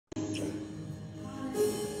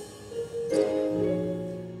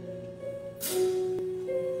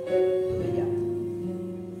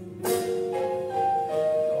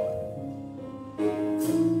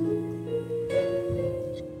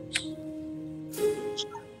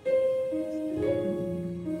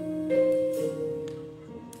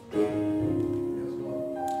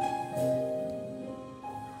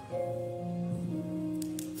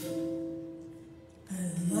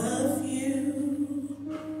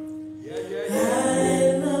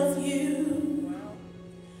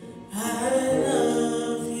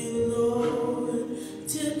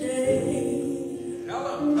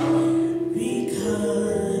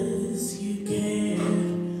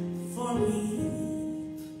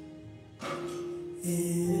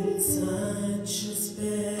in such a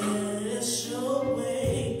special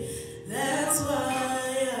way. That's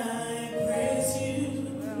why I praise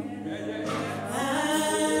you.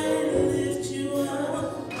 I lift you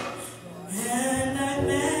up and I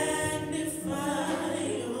magnify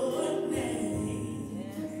your name.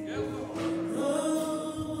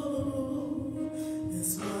 Oh,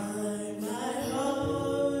 that's why my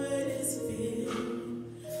heart is filled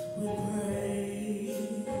with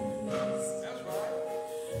praise.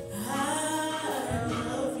 I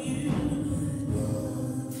love you.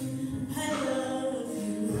 I love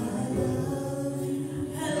you.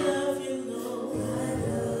 I love you, Lord. I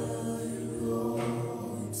love you,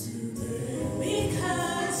 Lord, today.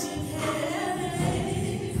 Because you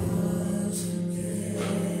care for me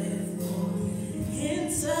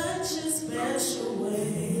in such a special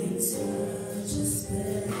way. Such a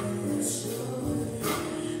special way.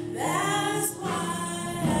 That's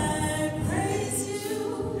why I praise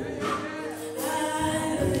you.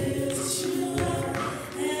 I lift you up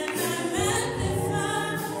and I magnify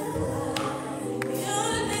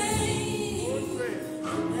your name.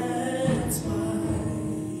 That's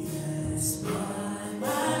why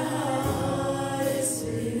my heart is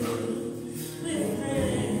filled with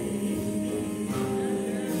praise.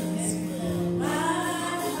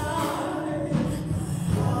 My heart,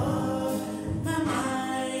 my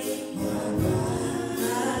mind,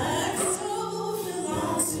 my soul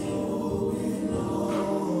belongs to you.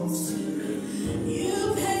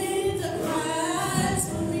 You paid the price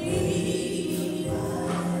for me.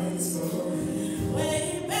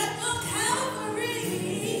 Way back on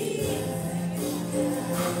Calvary.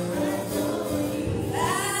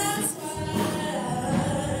 That's why I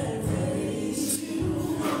praise you.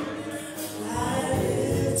 I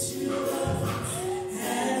lift you up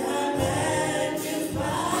and I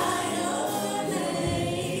magnify your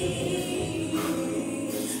name.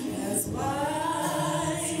 That's why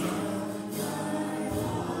my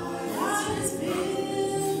heart is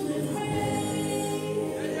filled with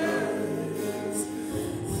praise.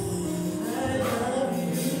 I love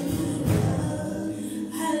you.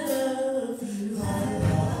 I love you.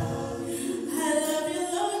 I love you,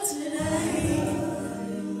 Lord, today.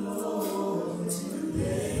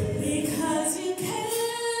 Because you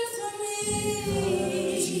care for me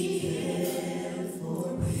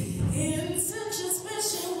in such a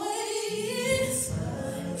special way.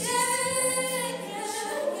 Yeah.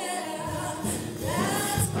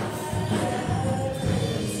 That's why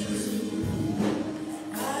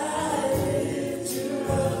I lift you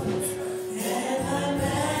up and I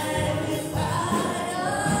magnify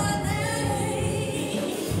your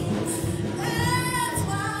name. That's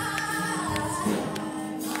why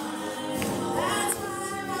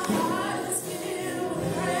my heart is filled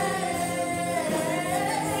with praise.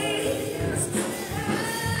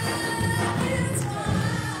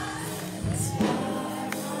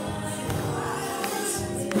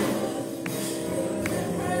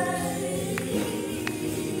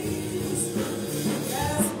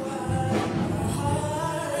 That's why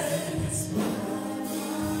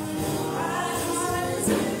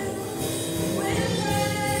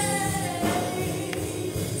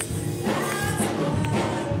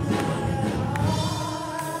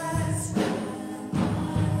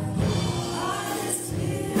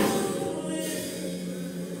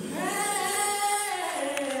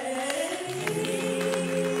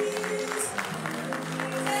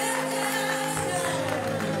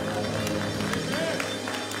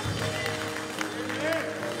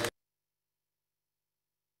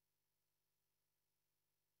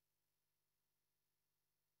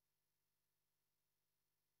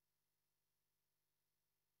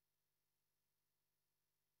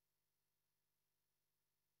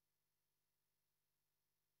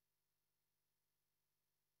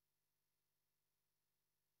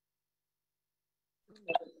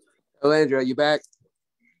Andrew, are you back?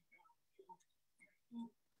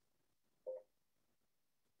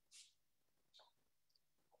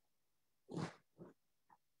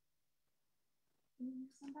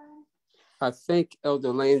 I think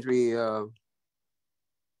Elder Landry's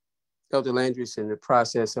in the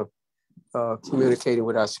process of communicating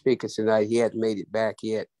with our speaker tonight. He hadn't made it back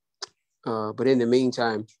yet. But in the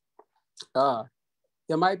meantime,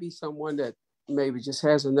 there might be someone that maybe just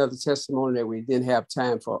has another testimony that we didn't have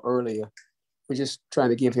time for earlier. We're just trying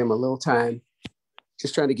to give him a little time.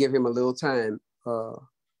 To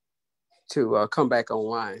come back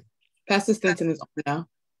online. Pastor Stinson is on now.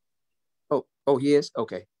 Oh, he is?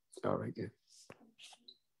 Okay. All right, good.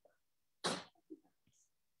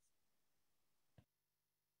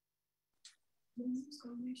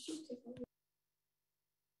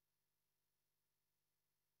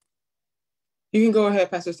 You can go ahead,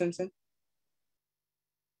 Pastor Stinson.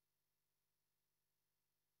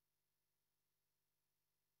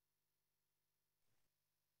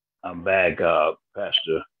 I'm back.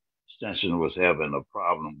 Pastor Stinson was having a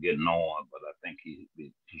problem getting on, but I think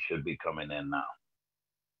he should be coming in now.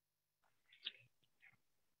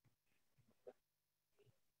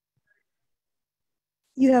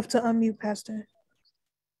 You have to unmute, Pastor.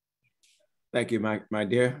 Thank you, my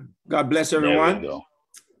dear. God bless There everyone. we go.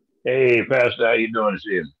 Hey, Pastor, how you doing this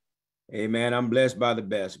evening? Hey, man, I'm blessed by the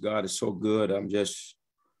best. God is so good. I'm just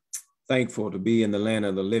thankful to be in the land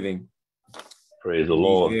of the living. Praise the These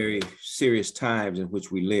Lord. very serious times in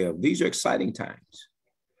which we live. These are exciting times.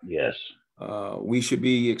 Yes. We should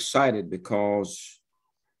be excited because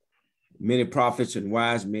many prophets and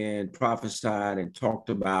wise men prophesied and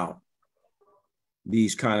talked about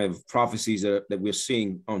these kind of prophecies that we're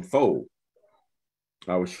seeing unfold.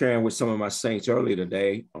 I was sharing with some of my saints earlier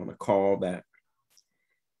today on a call that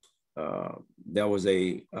there was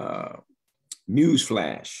a news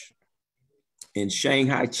flash in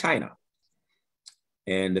Shanghai, China.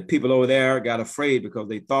 And the people over there got afraid because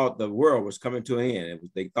they thought the world was coming to an end.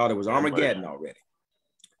 They thought it was Armageddon already.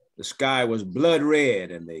 The sky was blood red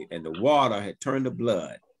and the water had turned to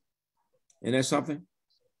blood. Isn't that something?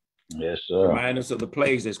 Yes, sir. Remind us of the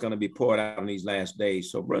plagues that's going to be poured out in these last days.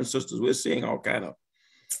 So, brothers and sisters, we're seeing all kind of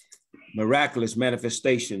miraculous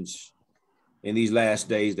manifestations in these last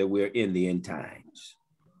days that we're in the end times.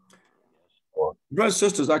 Brothers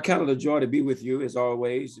and sisters, I count it a joy to be with you as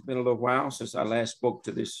always. It's been a little while since I last spoke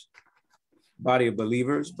to this body of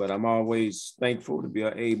believers, but I'm always thankful to be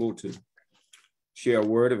able to share a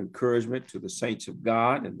word of encouragement to the saints of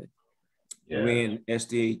God and the Berean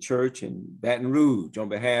SDA Church in Baton Rouge on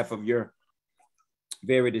behalf of your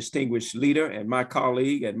very distinguished leader and my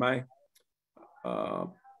colleague and my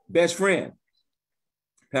best friend,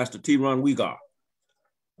 Pastor T. Ron Wegar.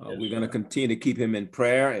 We're going to continue to keep him in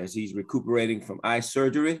prayer as he's recuperating from eye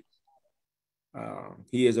surgery.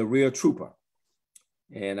 He is a real trooper.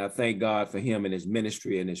 And I thank God for him and his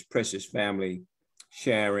ministry and his precious family,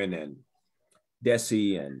 Sharon and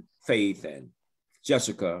Desi and Faith and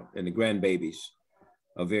Jessica and the grandbabies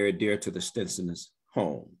are very dear to the Stinson's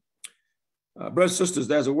home. Brothers and sisters,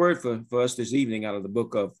 there's a word for us this evening out of the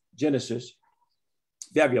book of Genesis.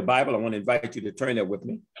 If you have your Bible, I want to invite you to turn there with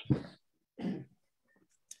me.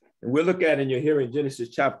 And we'll look at in your hearing Genesis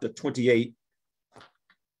chapter 28.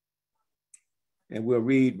 And we'll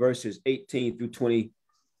read verses 18 through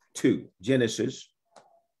 22. Genesis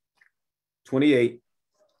 28,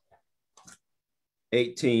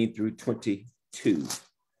 18 through 22.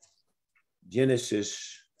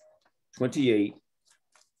 Genesis 28,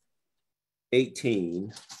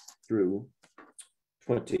 18 through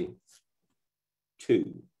 22.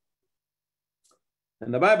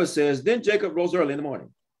 And the Bible says, then Jacob rose early in the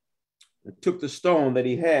morning and took the stone that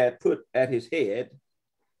he had put at his head,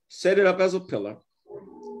 set it up as a pillar,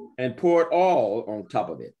 and poured oil on top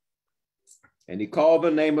of it. And he called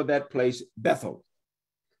the name of that place Bethel.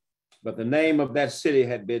 But the name of that city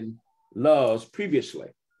had been Luz previously.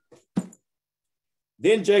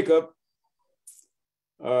 Then Jacob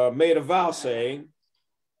made a vow saying,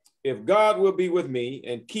 if God will be with me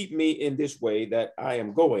and keep me in this way that I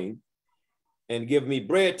am going, and give me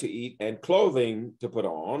bread to eat and clothing to put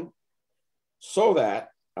on, so that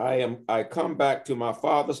I come back to my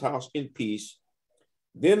father's house in peace,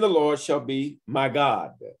 then the Lord shall be my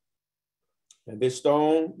God. And this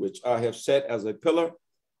stone which I have set as a pillar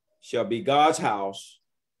shall be God's house,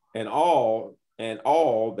 and all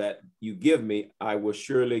that you give me, I will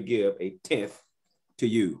surely give a tenth to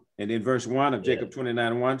you. And in verse 1 of Jacob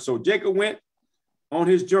 29:1, so Jacob went on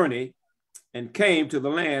his journey and came to the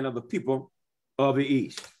land of the people of the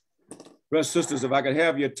east. Brothers and sisters, if I could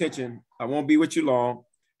have your attention, I won't be with you long,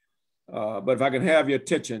 but if I can have your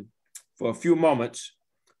attention for a few moments,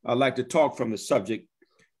 I'd like to talk from the subject,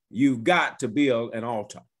 you've got to build an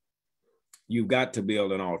altar. You've got to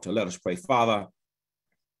build an altar. Let us pray. Father,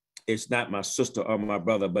 it's not my sister or my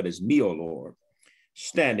brother, but it's me, oh Lord,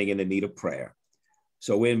 standing in the need of prayer.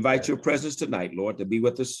 So we invite your presence tonight, Lord, to be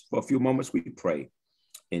with us for a few moments, we pray.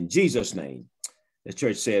 In Jesus' name, the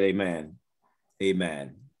church said amen,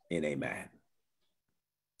 amen, and amen.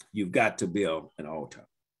 You've got to build an altar.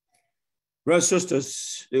 Brothers and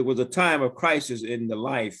sisters, it was a time of crisis in the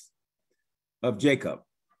life of Jacob.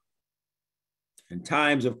 And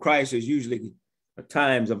times of crisis usually are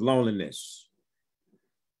times of loneliness.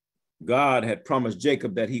 God had promised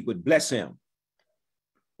Jacob that he would bless him,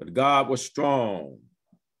 but God was strong.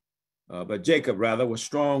 But Jacob, rather, was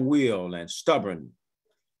strong-willed and stubborn,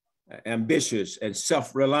 ambitious and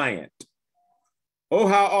self-reliant. Oh,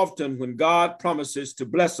 how often when God promises to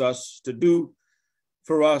bless us, to do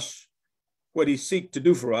for us what he seeks to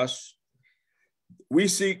do for us, we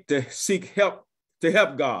seek help to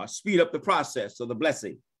help God speed up the process of the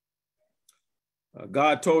blessing.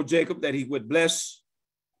 God told Jacob that he would bless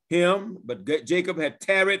him, but Jacob had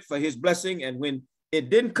tarried for his blessing, and when it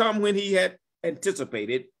didn't come when he had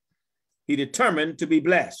anticipated, he determined to be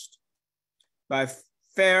blessed by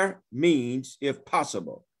fair means if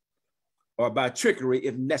possible, or by trickery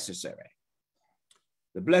if necessary.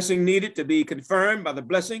 The blessing needed to be confirmed by the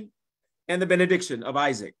blessing and the benediction of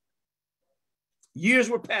Isaac. Years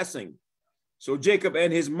were passing, so Jacob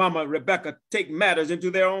and his mama Rebekah take matters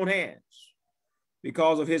into their own hands.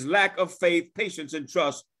 Because of his lack of faith, patience, and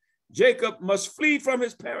trust, Jacob must flee from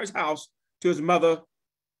his parents' house to his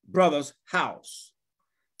brother's house.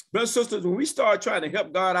 Brothers and sisters, when we start trying to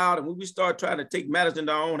help God out and when we start trying to take matters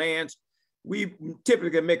into our own hands, we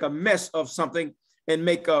typically make a mess of something and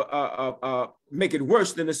make it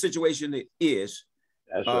worse than the situation it is.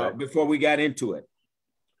 That's right. Before we got into it.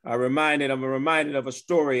 I'm reminded of a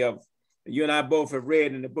story of you and I both have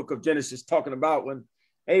read in the book of Genesis, talking about when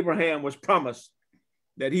Abraham was promised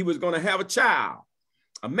that he was going to have a child,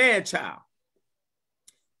 a man child,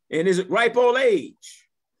 in his ripe old age.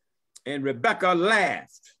 And Rebekah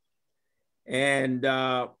laughed. And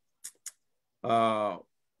the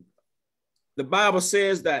Bible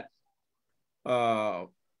says that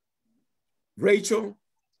Rachel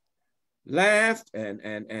laughed and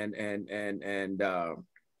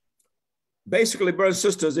basically, brothers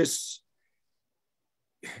and sisters, it's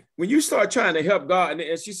when you start trying to help God,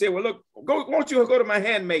 and she said, well, look, won't you go to my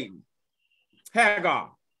handmaiden,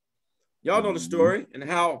 Hagar? Y'all know the story and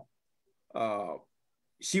how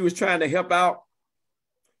she was trying to help out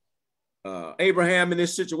Abraham in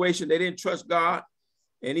this situation. They didn't trust God,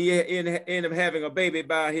 and he ended up having a baby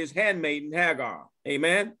by his handmaiden, Hagar.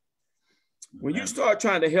 Amen? When you start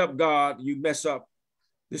trying to help God, you mess up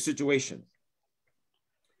the situation.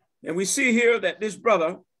 And we see here that this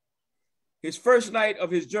brother, his first night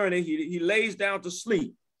of his journey, he lays down to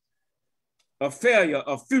sleep, a failure,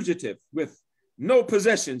 a fugitive with no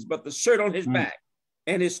possessions but the shirt on his back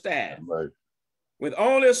and his staff. Right. With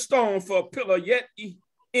only a stone for a pillow, yet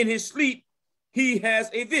in his sleep, he has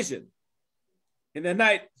a vision. In the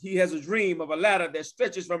night, he has a dream of a ladder that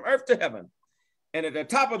stretches from earth to heaven. And at the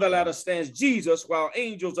top of the ladder stands Jesus, while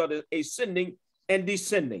angels are ascending and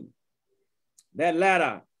descending. That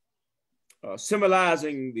ladder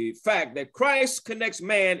symbolizing the fact that Christ connects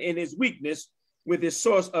man in his weakness with his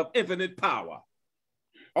source of infinite power.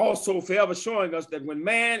 Also forever showing us that when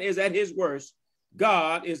man is at his worst,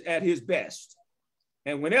 God is at his best.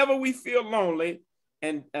 And whenever we feel lonely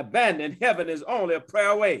and abandoned, heaven is only a prayer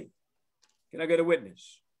away. Can I get a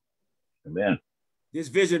witness? Amen. This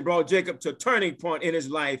vision brought Jacob to a turning point in his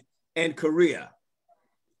life and career.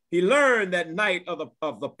 He learned that night of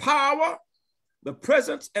the power, the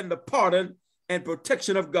presence, and the pardon and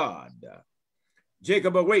protection of God.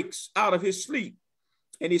 Jacob awakes out of his sleep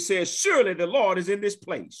and he says, surely the Lord is in this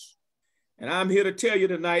place. And I'm here to tell you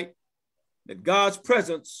tonight that God's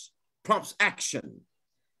presence prompts action.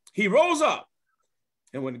 He rose up,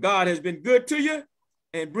 and when God has been good to you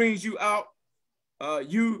and brings you out,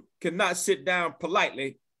 you cannot sit down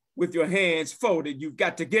politely with your hands folded. You've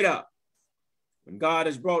got to get up. When God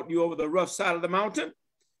has brought you over the rough side of the mountain,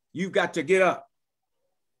 you've got to get up.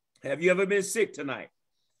 Have you ever been sick tonight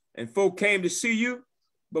and folk came to see you,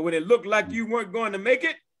 but when it looked like you weren't going to make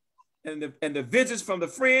it and the visits from the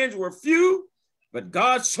friends were few, but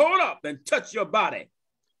God showed up and touched your body?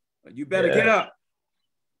 You better get up.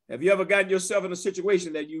 Have you ever gotten yourself in a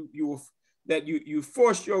situation that you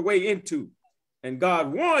forced your way into and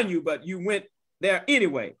God warned you, but you went there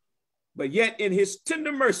anyway? But yet in his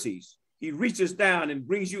tender mercies, he reaches down and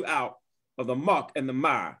brings you out of the muck and the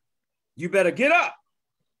mire. You better get up.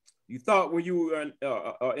 You thought when you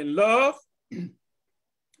were in love,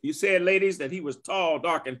 you said, ladies, that he was tall,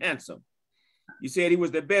 dark, and handsome. You said he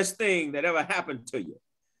was the best thing that ever happened to you.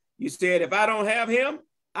 You said, if I don't have him,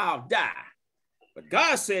 I'll die. But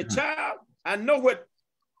God said, child, I know what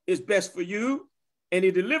is best for you, and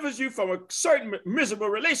he delivers you from a certain miserable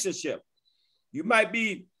relationship. You might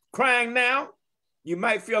be crying now. You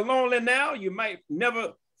might feel lonely now. You might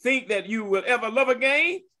never think that you will ever love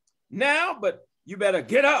again now, but you better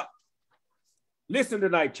get up. Listen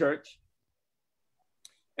tonight, church.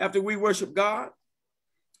 After we worship God,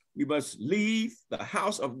 we must leave the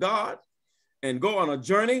house of God and go on a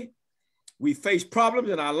journey. We face problems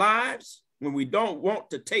in our lives when we don't want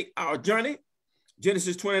to take our journey.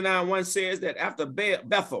 Genesis 29:1 says that after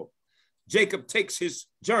Bethel, Jacob takes his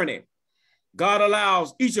journey. God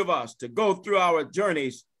allows each of us to go through our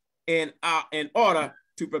journeys in order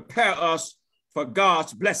to prepare us for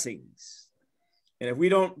God's blessings. And if we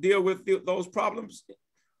don't deal with those problems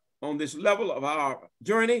on this level of our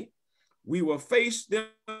journey, we will face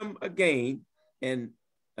them again on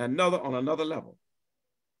another level.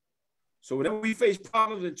 So whenever we face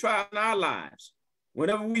problems and trials in our lives,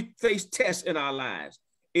 whenever we face tests in our lives,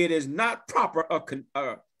 it is not proper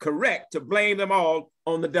or correct to blame them all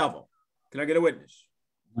on the devil. Can I get a witness?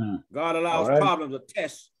 God allows problems or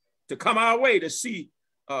tests to come our way to see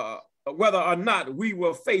whether or not we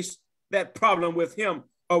will face that problem with him,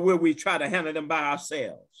 or will we try to handle them by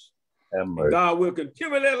ourselves. God will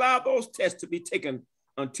continually allow those tests to be taken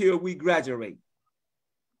until we graduate.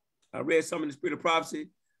 I read some in the Spirit of Prophecy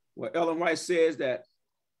where Ellen White says that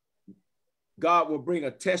God will bring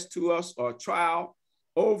a test to us or a trial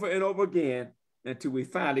over and over again until we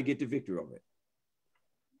finally get the victory over it.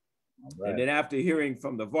 And then after hearing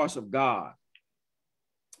from the voice of God,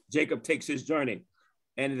 Jacob takes his journey,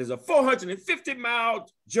 and it is a 450-mile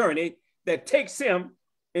journey that takes him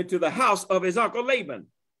into the house of his uncle Laban.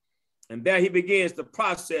 And there he begins the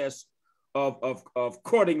process of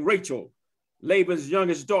courting Rachel, Laban's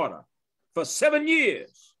youngest daughter, for 7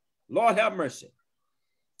 years. Lord have mercy.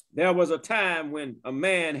 There was a time when a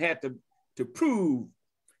man had to prove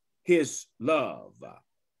his love.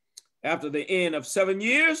 After the end of 7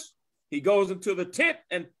 years, he goes into the tent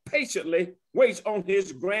and patiently waits on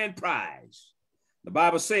his grand prize. The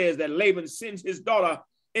Bible says that Laban sends his daughter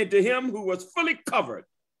into him who was fully covered.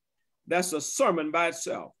 That's a sermon by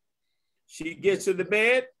itself. She gets to the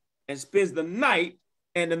bed and spends the night,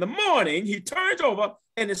 and in the morning he turns over,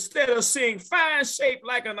 and instead of seeing fine shape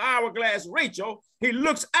like an hourglass Rachel, he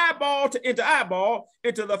looks eyeball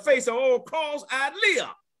into the face of old cross-eyed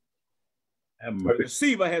Leah. The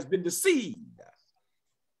deceiver has been deceived,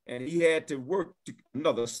 and he had to work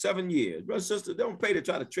another 7 years. Brother, sister, don't pay to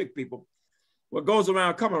try to trick people. What goes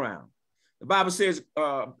around, come around. The Bible says,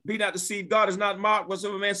 be not deceived, God is not mocked.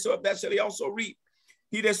 Whatsoever man soweth, that shall he also reap.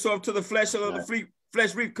 He that soweth to the flesh shall of the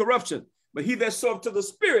flesh reap corruption. But he that soweth to the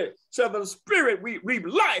spirit shall of the spirit reap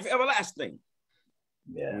life everlasting.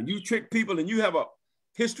 Yeah. When you trick people and you have a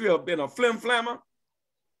history of being a flim-flammer,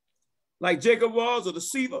 like Jacob was, a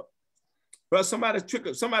deceiver, but somebody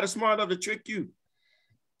smart enough to trick you.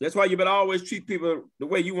 That's why you better always treat people the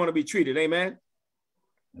way you want to be treated. Amen.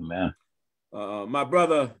 Amen. My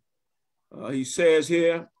brother, he says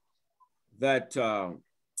here that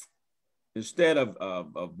instead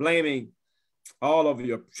of blaming all of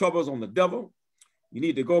your troubles on the devil, you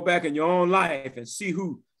need to go back in your own life and see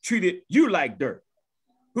who treated you like dirt.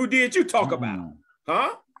 Who did you talk about?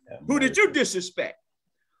 Huh? Who did you disrespect?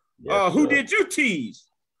 Yes, who did you tease?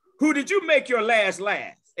 Who did you make your last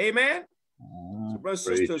laugh? Amen. So brothers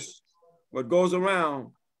and sisters, what goes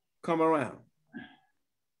around, come around.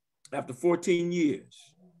 After 14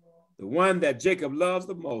 years, the one that Jacob loves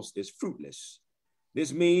the most is fruitless.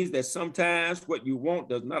 This means that sometimes what you want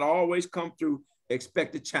does not always come through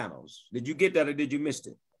expected channels. Did you get that, or did you miss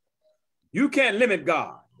it? You can't limit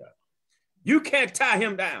God. You can't tie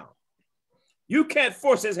him down. You can't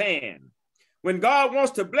force his hand. When God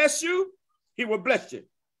wants to bless you, he will bless you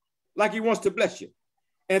like he wants to bless you,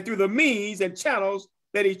 and through the means and channels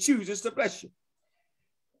that he chooses to bless you.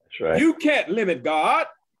 That's right. You can't limit God.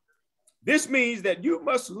 This means that you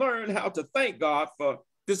must learn how to thank God for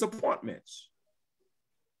disappointments.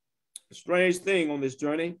 A strange thing on this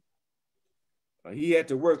journey, he had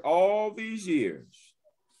to work all these years.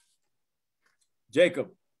 Jacob,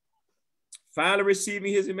 finally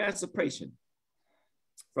receiving his emancipation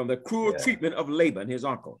from the cruel treatment of Laban, his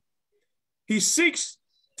uncle, he seeks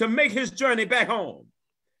to make his journey back home.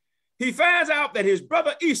 He finds out that his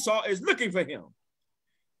brother Esau is looking for him.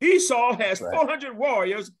 Esau has 400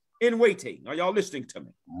 warriors in waiting. Are y'all listening to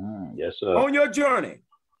me? Yes, sir. On your journey,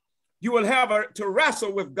 you will have to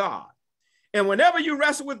wrestle with God. And whenever you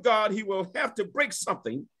wrestle with God, he will have to break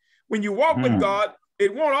something. When you walk with God,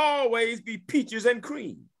 it won't always be peaches and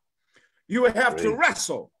cream. You will have to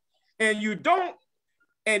wrestle. And you don't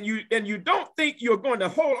think you're going to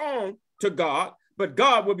hold on to God, but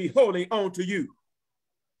God will be holding on to you.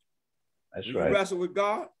 That's when right. you wrestle with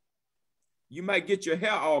God, you might get your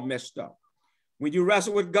hair all messed up. When you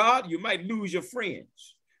wrestle with God, you might lose your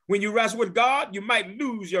friends. When you wrestle with God, you might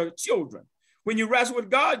lose your children. When you wrestle with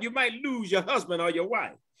God, you might lose your husband or your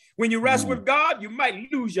wife. When you wrestle with God, you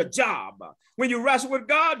might lose your job. When you wrestle with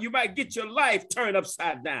God, you might get your life turned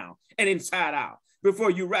upside down and inside out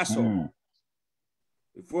before you wrestle.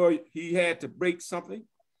 Before he had to break something,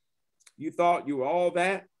 you thought you were all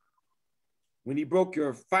that. When he broke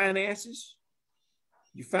your finances,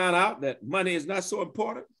 You found out that money is not so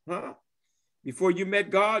important, huh? Before you met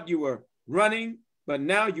God, you were running, but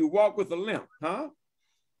now you walk with a limp, huh?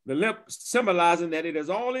 The limp symbolizing that it is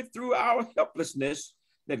only through our helplessness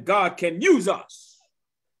that God can use us.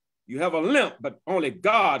 You have a limp, but only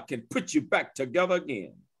God can put you back together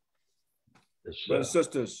again. Yes, brothers and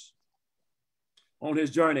sisters, on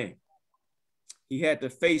his journey, he had to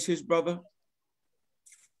face his brother.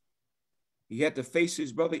 He had to face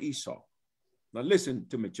his brother Esau. Now listen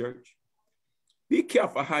to me, church. Be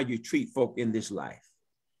careful how you treat folk in this life.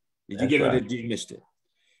 Did you get it? Or did you miss it?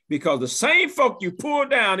 Because the same folk you pull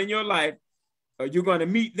down in your life, you're going to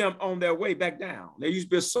meet them on their way back down. There used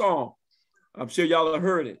to be a song. I'm sure y'all have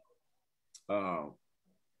heard it.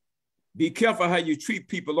 Be careful how you treat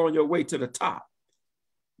people on your way to the top,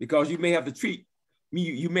 because you may have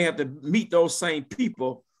to meet those same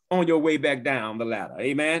people on your way back down the ladder.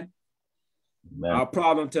 Amen. Amen. Our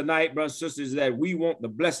problem tonight, brothers and sisters, is that we want the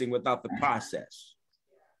blessing without the process.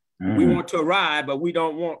 We want to arrive, but we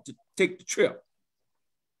don't want to take the trip.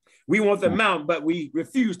 We want the mountain, but we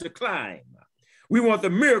refuse to climb. We want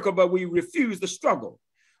the miracle, but we refuse the struggle.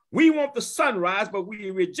 We want the sunrise, but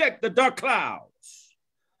we reject the dark clouds.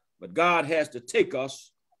 But God has to take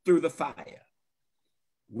us through the fire.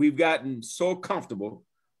 We've gotten so comfortable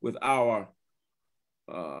with our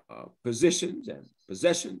positions and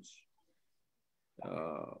possessions.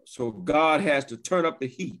 So God has to turn up the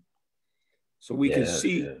heat so we can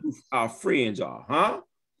see who our friends are, huh?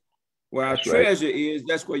 Where our treasure is,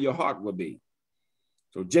 that's where your heart will be.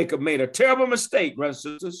 So Jacob made a terrible mistake, brothers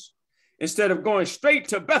and sisters. Instead of going straight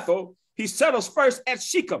to Bethel, he settles first at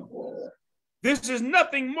Shechem. This is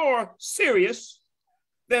nothing more serious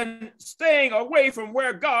than staying away from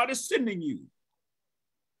where God is sending you.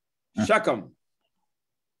 Shechem.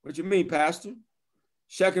 What you mean, Pastor?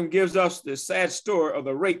 Shechem gives us the sad story of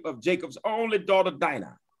the rape of Jacob's only daughter,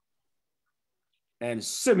 Dinah. And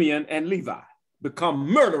Simeon and Levi become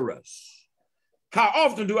murderers. How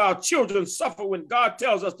often do our children suffer when God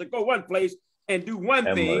tells us to go one place and do one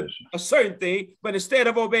thing, a certain thing, but instead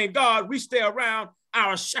of obeying God, we stay around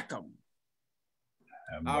our Shechem,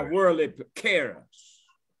 our worldly cares.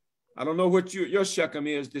 I don't know what your Shechem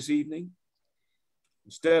is this evening.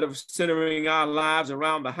 Instead of centering our lives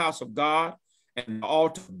around the house of God and the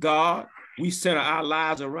altar of God, we center our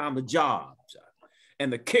lives around the jobs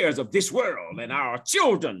and the cares of this world, and our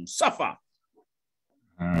children suffer.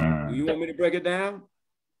 Do you want me to break it down?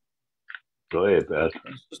 Go ahead, Pastor.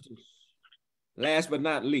 Last but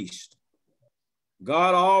not least,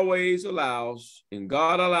 God always allows, and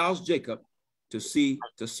God allows Jacob to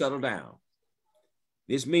settle down.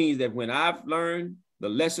 This means that when I've learned the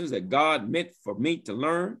lessons that God meant for me to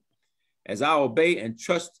learn, as I obey and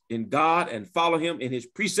trust in God and follow him in his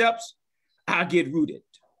precepts, I get rooted.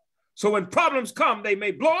 So when problems come, they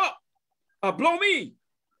may blow up or blow me,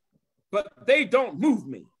 but they don't move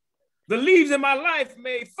me. The leaves in my life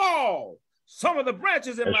may fall. Some of the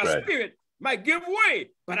branches in my spirit might give way,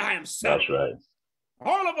 but I am settled. That's right.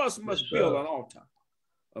 All of us must build an altar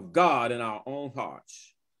of God in our own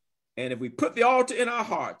hearts. And if we put the altar in our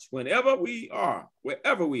hearts, wherever we are,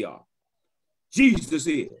 Jesus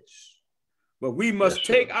is. But we must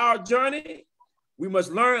take our journey. We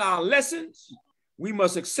must learn our lessons. We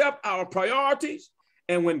must accept our priorities.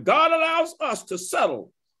 And when God allows us to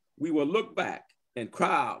settle, we will look back and cry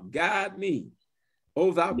out, guide me,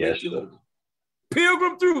 O thou great Jehovah.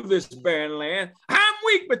 Pilgrim through this barren land, I'm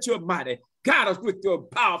weak, but you're mighty. Guide us with your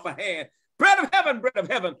powerful hand. Bread of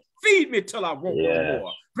heaven, feed me till I won't no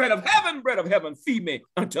more. Bread of heaven, feed me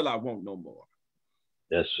until I won't no more.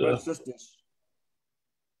 Yes, sir. Brothers and sisters,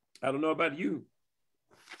 I don't know about you,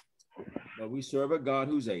 but we serve a God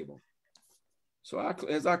who's able. So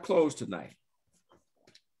as I close tonight,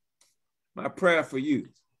 my prayer for you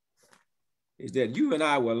is that you and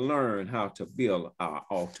I will learn how to build our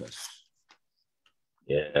altars.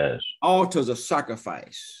 Yes. Altars of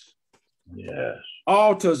sacrifice. Yes.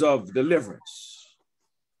 Altars of deliverance.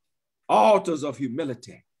 Altars of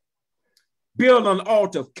humility. Build an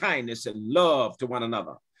altar of kindness and love to one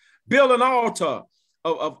another. Build an altar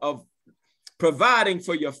of providing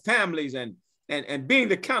for your families and being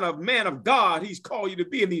the kind of man of God he's called you to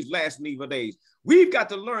be in these last and evil days. We've got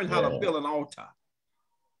to learn how to build an altar.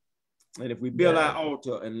 And if we build our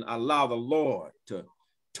altar and allow the Lord to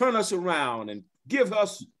turn us around and give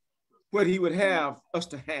us what he would have us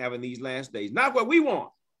to have in these last days, not what we want,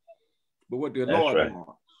 but what the Lord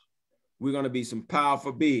wants, we're going to be some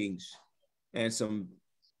powerful beings and some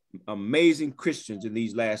amazing Christians in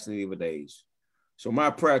these last and evil days. So my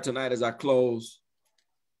prayer tonight as I close,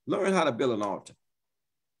 learn how to build an altar.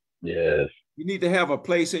 Yes. You need to have a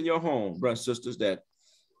place in your home, brothers and sisters, that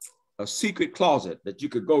a secret closet that you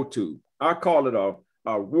could go to. I call it a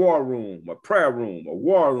war room, a prayer room, a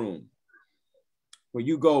war room, where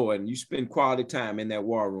you go and you spend quality time in that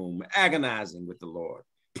war room, agonizing with the Lord,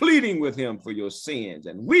 pleading with him for your sins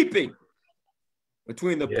and weeping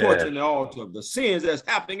between the porch and the altar of the sins that's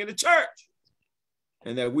happening in the church,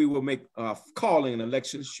 and that we will make our calling and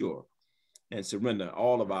election sure and surrender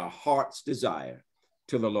all of our heart's desire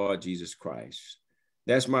to the Lord Jesus Christ.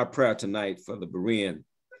 That's my prayer tonight for the Berean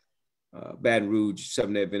Baton Rouge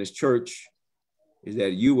Seventh-day Adventist Church, is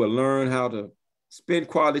that you will learn how to spend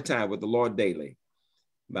quality time with the Lord daily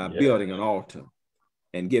by building an altar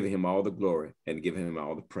and giving him all the glory and giving him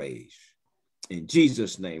all the praise. In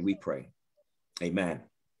Jesus' name we pray. Amen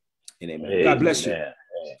and amen. Amen. God bless you.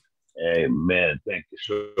 Amen. Thank you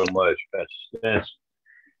so much, Pastor Stinson.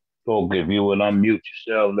 Folks, if you would unmute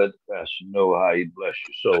yourself, let the pastor know how he bless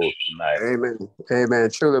your souls tonight. Amen. Amen.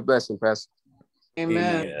 Truly a blessing, Pastor.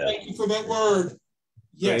 Amen. Yes. Thank you for that word.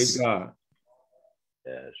 Praise Yes. God.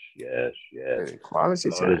 Yes. Quality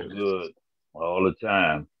God time. is good all the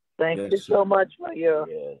time. Thank Yes, you sir. so much for your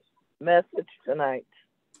Yes. message tonight.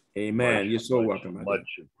 Amen. You're so welcome. my dear.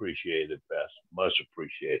 Much appreciated, Pastor. Much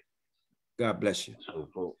appreciated. God bless you. So,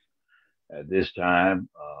 folks, at this time,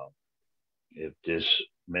 if this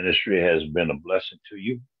ministry has been a blessing to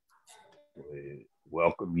you, we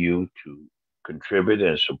welcome you to contribute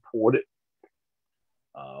and support it.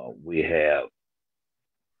 We have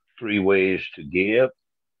 3 ways to give.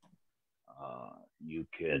 You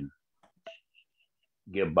can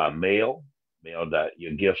give by mail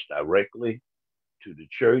your gifts directly to the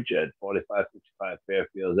church at 4555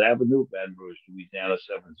 Fairfield Avenue, Baton Rouge, Louisiana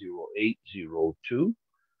 70802.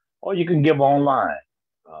 Or you can give online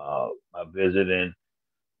by visiting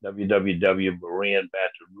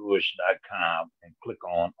www.bereanbatonrouge.com and click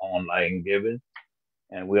on online giving.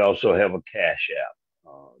 And we also have a cash app,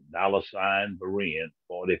 $Berean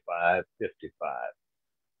 4555.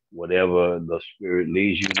 Whatever the Spirit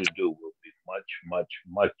leads you to do will be much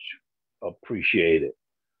appreciated.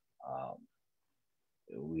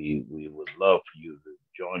 We would love for you to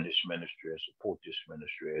join this ministry and support this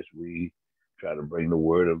ministry as we try to bring the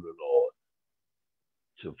word of the Lord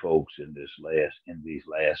to folks in these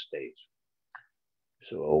last days.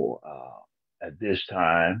 So at this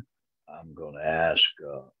time, I'm going to ask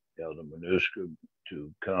Elder Manuska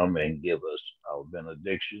to come and give us our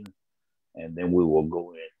benediction, and then we will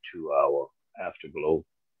go into our afterglow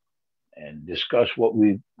and discuss what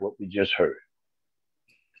we just heard.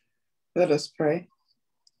 Let us pray.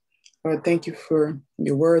 Lord, thank you for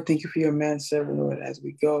your word. Thank you for your man servant, Lord, as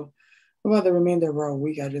we go. About the remainder of our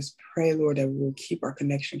week, I just pray, Lord, that we will keep our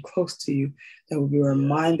connection close to you, that we'll be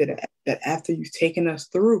reminded that after you've taken us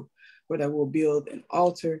through, Lord, that we'll build an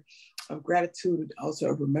altar of gratitude, an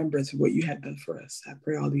altar of remembrance of what you have done for us. I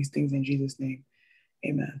pray all these things in Jesus' name.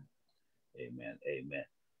 Amen. Amen.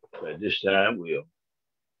 So at this time, we'll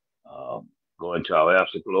go into our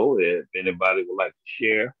afterglow. If anybody would like to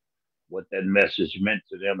share what that message meant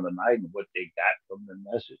to them tonight and what they got from the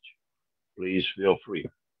message, please feel free.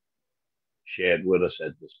 Share it with us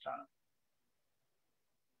at this time.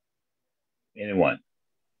 Anyone?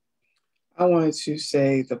 I wanted to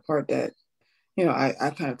say the part that,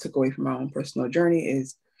 I kind of took away from my own personal journey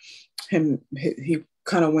is he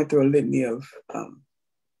kind of went through a litany of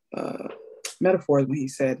metaphors when he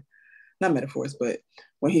said, not metaphors, but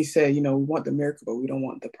when he said, we want the miracle, but we don't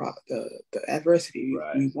want the adversity.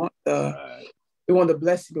 Right. We want the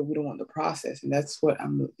blessing, but we don't want the process. And that's what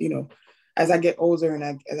I'm, as I get older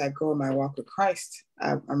and as I grow in my walk with Christ,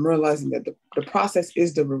 I'm realizing that the process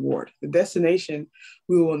is the reward. The destination,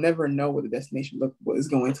 we will never know what the destination is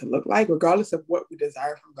going to look like, regardless of what we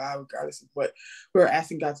desire from God, regardless of what we're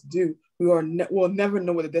asking God to do. We'll never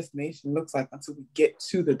know what the destination looks like until we get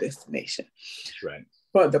to the destination. That's right.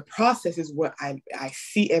 But the process is what I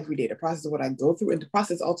see every day. The process is what I go through, and the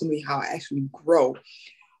process is ultimately how I actually grow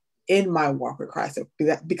in my walk with Christ,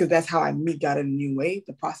 because that's how I meet God in a new way.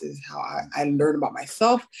 The process is how I learn about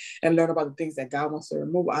myself and learn about the things that God wants to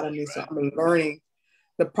remove out of me. So I'm learning.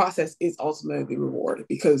 The process is ultimately the reward,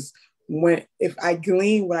 because if I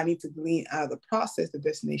glean what I need to glean out of the process, the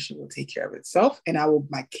destination will take care of itself, and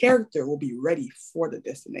my character will be ready for the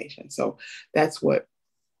destination. So that's what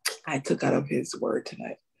I took out of his word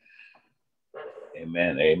tonight.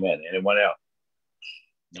 Amen. Anyone else?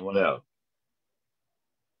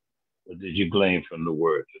 What did you glean from the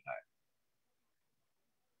word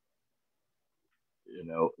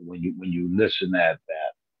tonight? When you listen at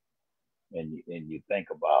that and you think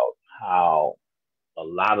about how a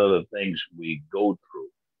lot of the things we go through,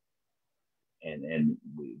 and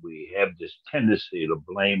we have this tendency to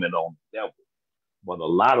blame it on the devil. But a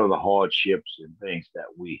lot of the hardships and things that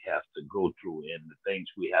we have to go through and the things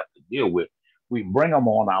we have to deal with, we bring them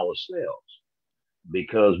on ourselves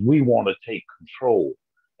because we want to take control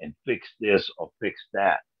and fix this or fix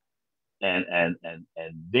that. And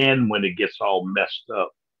then when it gets all messed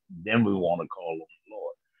up, then we want to call on the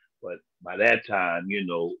Lord. But by that time, we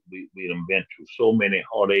done been through so many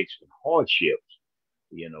heartaches and hardships,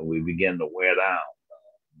 we begin to wear down.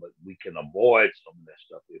 But we can avoid some of that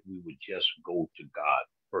stuff if we would just go to God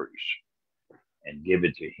first and give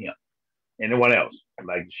it to Him. Anyone else would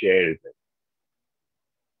like to share anything?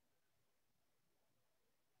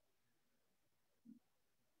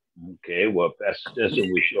 Okay, well, Pastor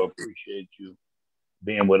Stinson, we sure appreciate you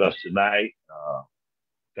being with us tonight.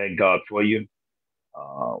 Thank God for you.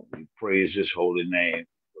 We praise His holy name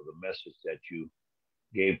for the message that you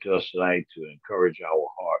gave to us tonight to encourage our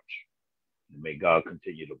hearts. And may God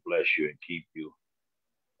continue to bless you and keep you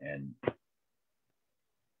and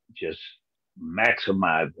just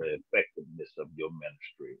maximize the effectiveness of your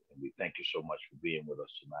ministry. And we thank you so much for being with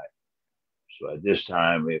us tonight. So at this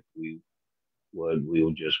time, if we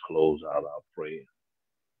will just close out our prayer.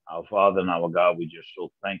 Our Father and our God, we just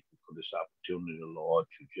so thankful for this opportunity, Lord,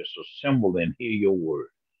 to just assemble and hear your word.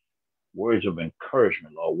 Words of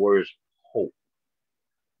encouragement, Lord, words of hope,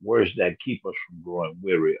 words that keep us from growing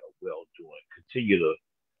weary of well doing. Continue to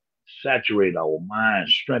saturate our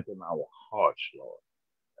minds, strengthen our hearts, Lord,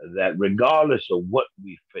 that regardless of what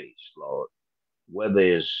we face, Lord, whether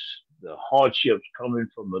it's the hardships coming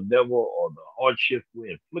from the devil or the hardships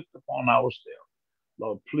we inflict upon ourselves,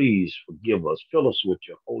 Lord, please forgive us. Fill us with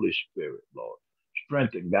your Holy Spirit, Lord.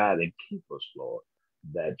 Strengthen, guide, and keep us, Lord,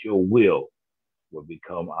 that your will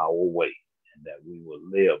become our way and that we will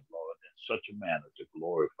live, Lord, in such a manner to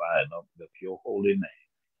glorify and uplift your holy name.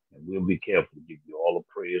 And we'll be careful to give you all the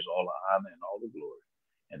praise, all the honor, and all the glory.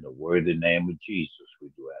 In the worthy name of Jesus, we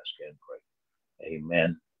do ask and pray.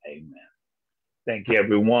 Amen. Amen. Thank you,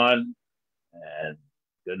 everyone, and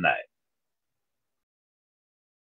good night.